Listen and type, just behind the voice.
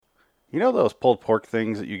You know those pulled pork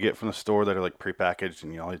things that you get from the store that are like prepackaged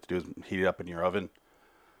and all you have to do is heat it up in your oven?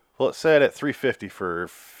 Well, it said at 350 for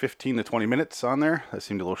 15 to 20 minutes on there. That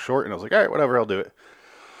seemed a little short, and I was like, all right, whatever, I'll do it.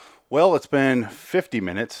 Well, it's been 50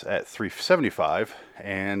 minutes at 375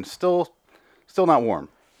 and still not warm.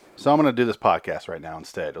 So I'm going to do this podcast right now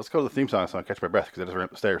instead. Let's go to the theme song so I catch my breath because I just ran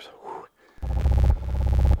up the stairs.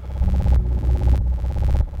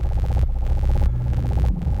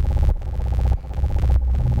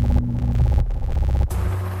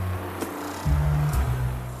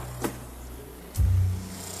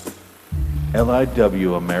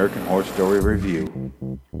 LIW American Horror Story Review.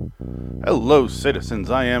 Hello,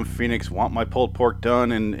 citizens. I am Phoenix. Want my pulled pork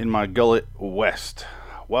done in my gullet west.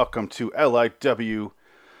 Welcome to LIW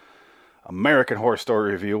American Horror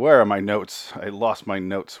Story Review. Where are my notes? I lost my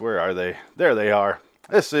notes. Where are they? There they are.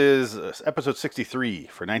 This is episode 63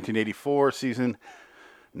 for 1984, season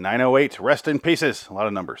 908. Rest in pieces. A lot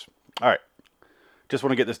of numbers. All right. Just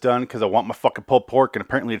want to get this done because I want my fucking pulled pork, and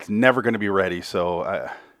apparently it's never going to be ready, so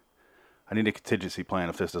I need a contingency plan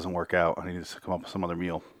if this doesn't work out. I need to come up with some other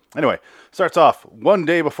meal. Anyway, starts off one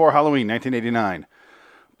day before Halloween, 1989.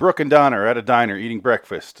 Brooke and Donna are at a diner eating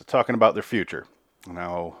breakfast, talking about their future.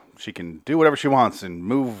 Now, she can do whatever she wants and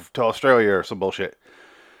move to Australia or some bullshit.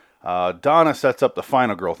 Donna sets up the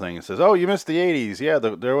Final Girl thing and says, oh, you missed the 80s. Yeah,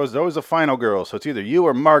 there was always a Final Girl, so it's either you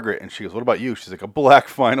or Margaret. And she goes, what about you? She's like, a black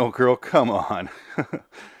Final Girl? Come on.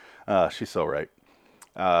 She's so right.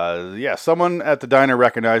 Someone at the diner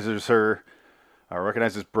recognizes her,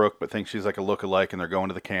 recognizes Brooke, but thinks she's like a look-alike, and they're going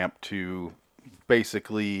to the camp to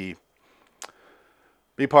basically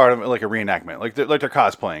be part of like a reenactment, like they're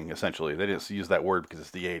cosplaying essentially. They didn't use that word because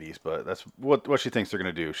it's the 80s, but that's what she thinks they're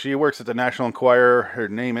gonna do. She works at the National Enquirer. Her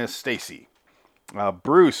name is Stacy.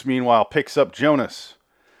 Bruce, meanwhile, picks up Jonas,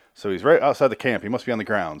 so he's right outside the camp. He must be on the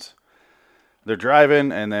grounds. They're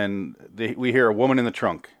driving, and then we hear a woman in the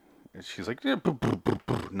trunk. She's like,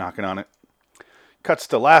 knocking on it. Cuts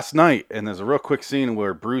to last night, and there's a real quick scene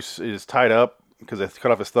where Bruce is tied up because they cut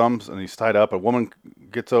off his thumbs, and he's tied up. A woman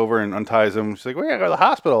gets over and unties him. She's like, we gotta go to the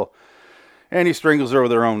hospital. And he strangles her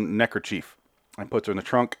with her own neckerchief and puts her in the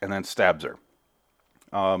trunk and then stabs her.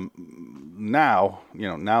 Now the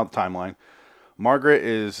timeline. Margaret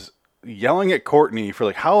is yelling at Courtney for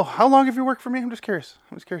like, how long have you worked for me? I'm just curious.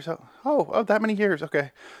 Oh, that many years.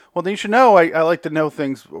 Okay. Well, then you should know I like to know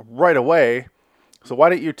things right away. So why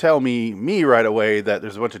don't you tell me right away that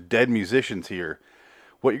there's a bunch of dead musicians here?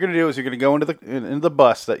 What you're going to do is you're going to go into the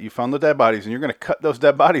bus that you found the dead bodies, and you're going to cut those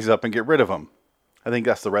dead bodies up and get rid of them. I think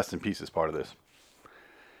that's the rest in pieces part of this.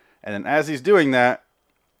 And then as he's doing that,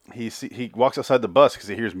 he walks outside the bus because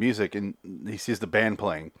he hears music, and he sees the band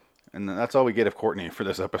playing. And that's all we get of Courtney for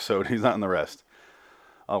this episode. He's not in the rest.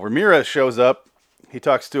 Ramirez shows up. He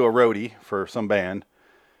talks to a roadie for some band,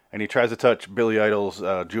 and he tries to touch Billy Idol's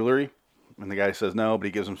jewelry. And the guy says no, but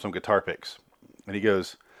he gives him some guitar picks. And he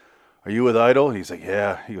goes, are you with Idol? And he's like,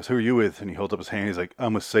 yeah. He goes, who are you with? And he holds up his hand. He's like,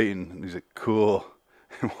 I'm with Satan. And he's like, cool.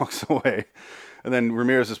 And walks away. And then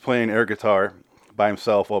Ramirez is playing air guitar by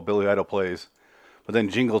himself while Billy Idol plays. But then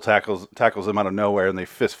Jingle tackles him out of nowhere, and they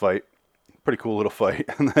fist fight. Pretty cool little fight.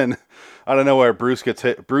 And then out of nowhere, Bruce gets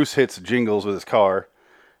hit. Bruce hits Jingles with his car,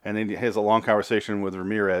 and then he has a long conversation with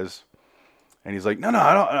Ramirez. And he's like, no,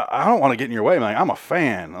 I don't want to get in your way, man. I'm a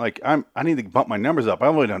fan. Like, I need to bump my numbers up.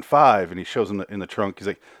 I've only done 5. And he shows him in the trunk. He's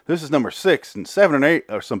like, this is number 6 and 7 and 8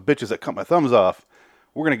 are some bitches that cut my thumbs off.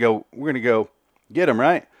 We're gonna go get him,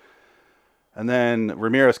 right? And then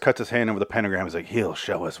Ramirez cuts his hand over the pentagram. He's like, he'll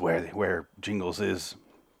show us where Jingles is.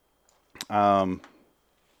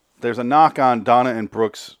 There's a knock on Donna and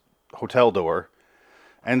Brooke's hotel door.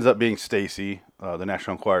 Ends up being Stacy, the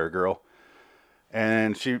National Enquirer girl.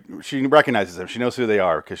 And she recognizes them. She knows who they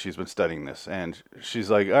are because she's been studying this. And she's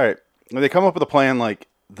like, all right. And they come up with a plan. Like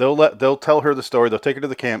they'll tell her the story. They'll take her to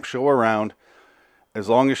the camp, show her around, as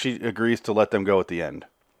long as she agrees to let them go at the end.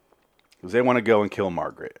 Because they want to go and kill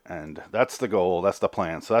Margaret. And that's the goal. That's the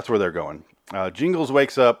plan. So that's where they're going. Jingles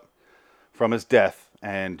wakes up from his death.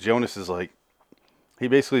 And Jonas is like, he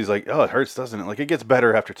basically is like, oh, it hurts, doesn't it? Like, it gets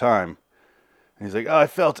better after time. And he's like, oh, I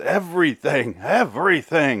felt everything.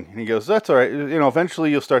 And he goes, that's all right. Eventually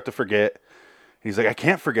you'll start to forget. He's like, I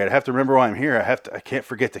can't forget. I have to remember why I'm here. I can't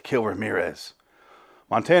forget to kill Ramirez.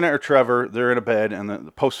 Montana or Trevor, they're in a bed, and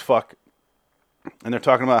the post-fuck, and they're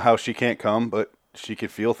talking about how she can't come, but she could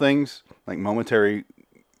feel things, like momentary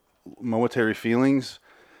feelings.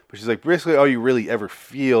 But she's like, basically all you really ever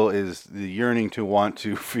feel is the yearning to want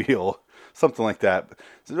to feel. Something like that.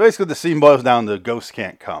 So basically the scene boils down to ghosts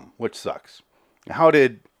can't come, which sucks. How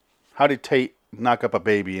did Tate knock up a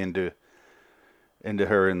baby into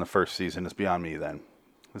her in the first season is beyond me then.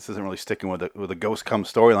 This isn't really sticking with the ghost come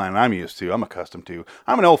storyline I'm used to. I'm accustomed to.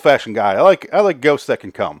 I'm an old-fashioned guy. I like ghosts that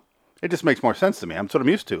can come. It just makes more sense to me. That's what I'm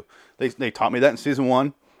used to. They taught me that in season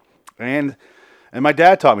 1, and my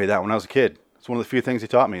dad taught me that when I was a kid. It's one of the few things he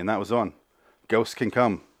taught me, and that was on ghosts can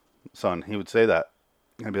come, son. He would say that.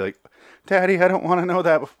 And I'd be like, Daddy, I don't want to know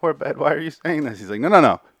that before bed. Why are you saying this? He's like, no.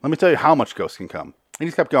 Let me tell you how much ghosts can come. And he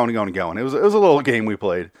just kept going and going and going. It was a little game we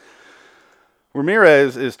played.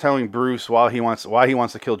 Ramirez is telling Bruce why he wants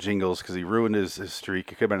to kill Jingles because he ruined his streak.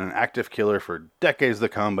 He could have been an active killer for decades to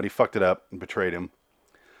come, but he fucked it up and betrayed him.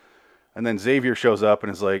 And then Xavier shows up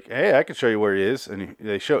and is like, "Hey, I can show you where he is." And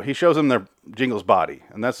he shows him Jingles' body,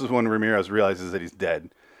 and that's when Ramirez realizes that he's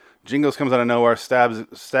dead. Jingles comes out of nowhere, stabs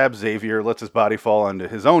Xavier, lets his body fall onto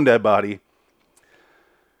his own dead body,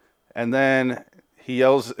 and then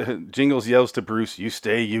Jingles yells to Bruce, "You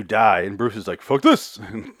stay, you die." And Bruce is like, "Fuck this,"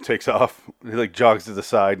 and takes off. He like jogs to the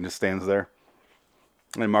side and just stands there.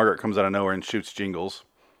 And Margaret comes out of nowhere and shoots Jingles.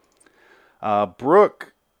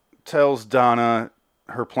 Brooke tells Donna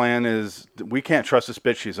her plan is, we can't trust this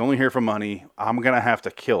bitch. She's only here for money. I'm going to have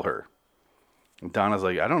to kill her. And Donna's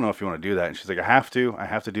like, I don't know if you want to do that. And she's like, I have to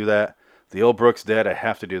do that. The old Brooke's dead. I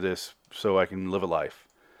have to do this so I can live a life.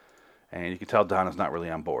 And you can tell Donna's not really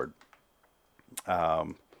on board. Yeah,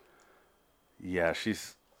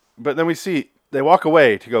 but then we see they walk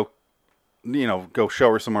away to go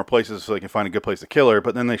show her some more places so they can find a good place to kill her.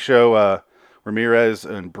 But then they show Ramirez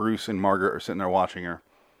and Bruce and Margaret are sitting there watching her.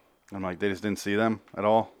 I'm like, they just didn't see them at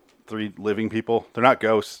all. 3 living people. They're not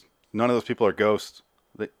ghosts. None of those people are ghosts.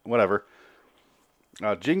 Whatever.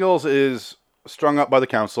 Jingles is strung up by the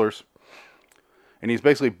counselors, and he's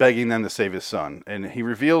basically begging them to save his son. And he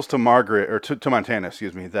reveals to Margaret, or to Montana,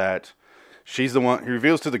 that she's the one. He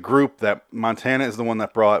reveals to the group that Montana is the one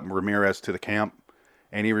that brought Ramirez to the camp.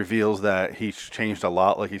 And he reveals that he's changed a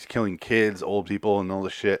lot. Like, he's killing kids, old people, and all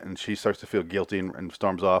this shit. And she starts to feel guilty and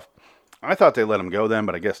storms off. I thought they let him go then,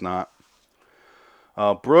 but I guess not.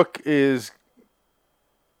 Brooke is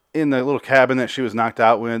in the little cabin that she was knocked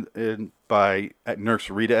out by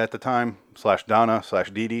Nurse Rita at the time, /Donna,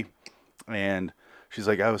 /Dee Dee. And she's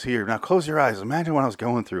like, I was here. Now close your eyes. Imagine what I was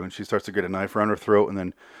going through. And she starts to get a knife around her throat. And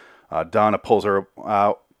then Donna pulls her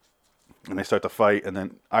out. And they start to fight. And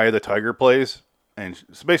then Eye of the Tiger plays. And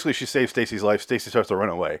so basically she saves Stacy's life. Stacy starts to run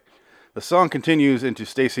away. The song continues into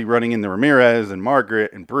Stacy running into Ramirez and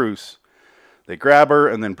Margaret and Bruce. They grab her,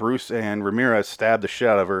 and then Bruce and Ramirez stab the shit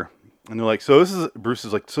out of her. And they're like, Bruce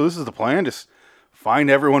is like, so this is the plan? Just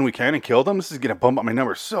find everyone we can and kill them? This is going to bump up my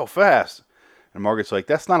numbers so fast. And Margaret's like,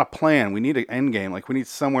 that's not a plan. We need an end game. Like, we need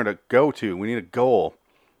somewhere to go to. We need a goal.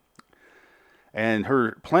 And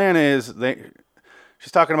her plan is,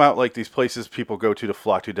 she's talking about, like, these places people go to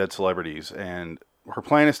flock to dead celebrities. And her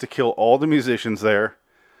plan is to kill all the musicians there.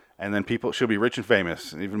 And then she'll be rich and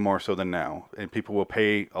famous, even more so than now. And people will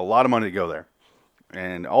pay a lot of money to go there.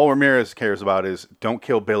 And all Ramirez cares about is, don't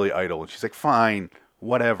kill Billy Idol. And she's like, fine,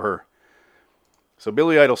 whatever. So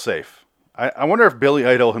Billy Idol's safe. I wonder if Billy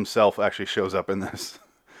Idol himself actually shows up in this.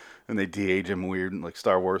 And they de-age him weird, like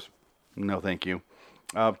Star Wars. No, thank you.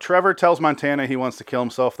 Trevor tells Montana he wants to kill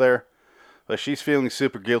himself there. But she's feeling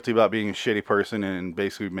super guilty about being a shitty person and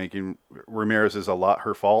basically making Ramirez's a lot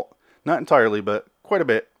her fault. Not entirely, but quite a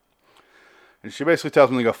bit. And she basically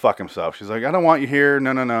tells him to go fuck himself. She's like, I don't want you here.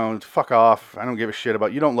 No. Fuck off. I don't give a shit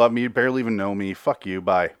about you. You don't love me. You barely even know me. Fuck you.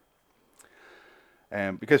 Bye.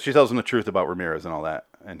 And because she tells him the truth about Ramirez and all that.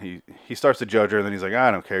 And he starts to judge her. And then he's like,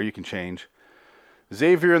 I don't care. You can change.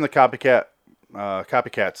 Xavier and the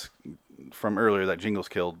copycats from earlier that Jingles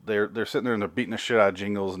killed, they're sitting there and they're beating the shit out of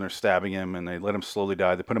Jingles and they're stabbing him. And they let him slowly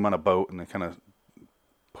die. They put him on a boat and they kind of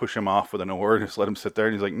push him off with an oar and just let him sit there.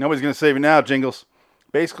 And he's like, nobody's going to save you now, Jingles.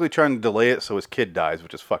 Basically trying to delay it so his kid dies,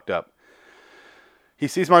 which is fucked up. He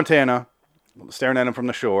sees Montana staring at him from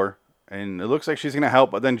the shore, and it looks like she's going to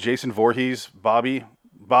help, but then Jason Voorhees, Bobby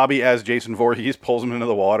as Jason Voorhees, pulls him into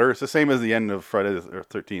the water. It's the same as the end of Friday the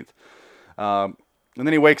 13th. And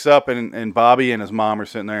then he wakes up, and Bobby and his mom are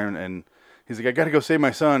sitting there, and he's like, I got to go save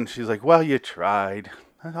my son. She's like, well, you tried.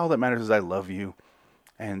 All that matters is I love you.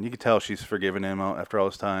 And you can tell she's forgiven him after all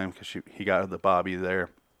this time, because he got the Bobby there.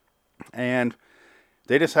 And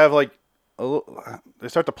they just have like they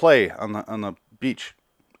start to play on the beach,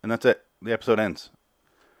 and that's it. The episode ends.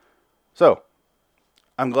 So,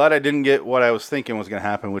 I'm glad I didn't get what I was thinking was going to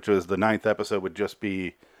happen, which was the 9th episode would just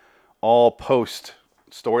be all post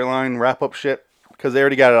storyline wrap up shit, because they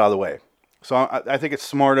already got it out of the way. So I think it's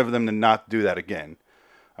smart of them to not do that again.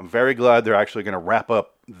 I'm very glad they're actually going to wrap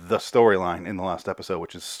up the storyline in the last episode,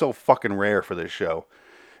 which is so fucking rare for this show.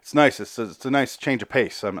 It's nice. It's a nice change of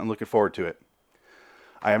pace. I'm looking forward to it.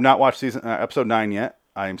 I have not watched episode 9 yet.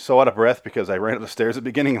 I'm so out of breath because I ran up the stairs at the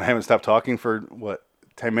beginning and I haven't stopped talking for,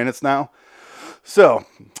 10 minutes now? So,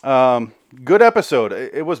 good episode.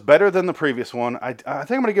 It was better than the previous one. I think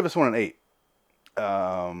I'm going to give this one an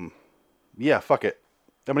 8. Yeah, fuck it.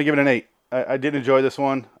 I'm going to give it an 8. I did enjoy this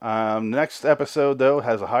one. Next episode, though,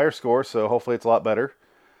 has a higher score, so hopefully it's a lot better.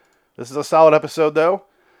 This is a solid episode, though.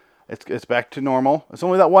 It's back to normal. It's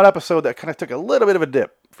only that one episode that kind of took a little bit of a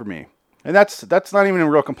dip for me. And that's not even a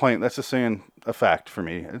real complaint. That's just saying a fact for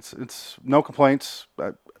me. It's no complaints.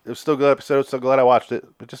 It was still a good episode. Still glad I watched it.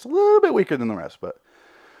 But just a little bit weaker than the rest. But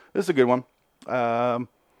this is a good one. I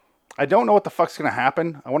don't know what the fuck's going to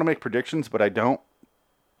happen. I want to make predictions, but I don't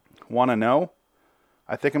want to know.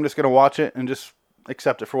 I think I'm just going to watch it and just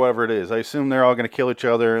accept it for whatever it is. I assume they're all going to kill each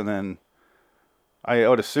other, and then I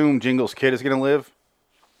would assume Jingle's kid is going to live.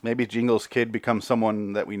 Maybe Jingle's kid becomes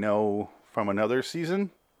someone that we know from another season.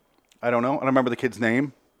 I don't know. I don't remember the kid's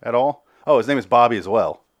name at all. Oh, his name is Bobby as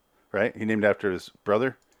well, right? He named after his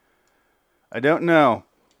brother. I don't know.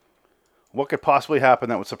 What could possibly happen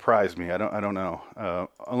that would surprise me? I don't know.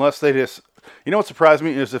 Unless they just... You know what surprised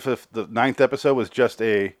me is if the 9th episode was just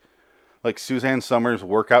a... like Suzanne Summers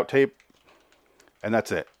workout tape, and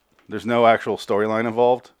that's it. There's no actual storyline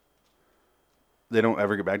involved. They don't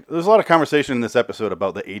ever get back. There's a lot of conversation in this episode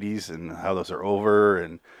about the 80s and how those are over,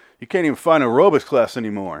 and you can't even find an aerobics class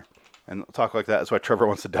anymore. And talk like that. That's why Trevor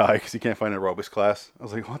wants to die, because he can't find an aerobics class. I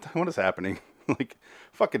was like, what is happening? Like,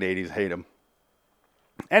 fucking 80s, hate them.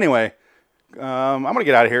 Anyway, I'm going to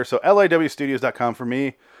get out of here. So, liwstudios.com for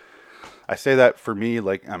me. I say that for me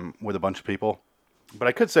like I'm with a bunch of people. But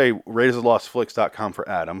I could say Raiders-of-the-Lost-Flicks.com for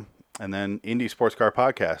Adam, and then Indie Sports Car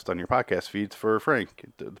Podcast on your podcast feeds for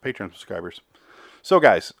Frank, the Patreon subscribers. So,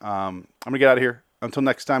 guys, I'm going to get out of here. Until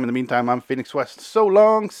next time, in the meantime, I'm Phoenix West. So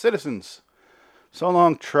long, citizens. So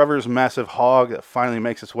long, Trevor's massive hog that finally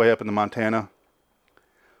makes its way up into Montana.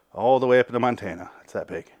 All the way up into Montana. It's that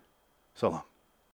big. So long.